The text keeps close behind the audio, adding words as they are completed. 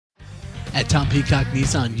At Tom Peacock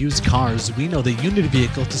Nissan Used Cars, we know that you need a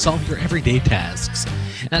vehicle to solve your everyday tasks.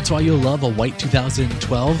 And that's why you'll love a white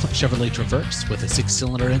 2012 Chevrolet Traverse with a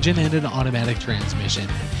 6-cylinder engine and an automatic transmission.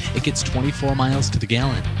 It gets 24 miles to the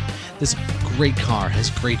gallon. This great car has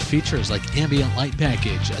great features like ambient light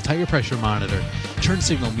package, a tire pressure monitor, turn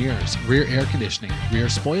signal mirrors, rear air conditioning, rear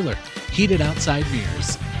spoiler, heated outside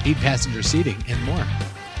mirrors, 8-passenger seating, and more.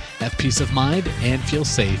 Have peace of mind and feel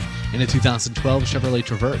safe in a 2012 Chevrolet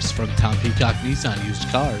Traverse from Tom Peacock Nissan Used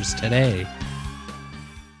Cars today.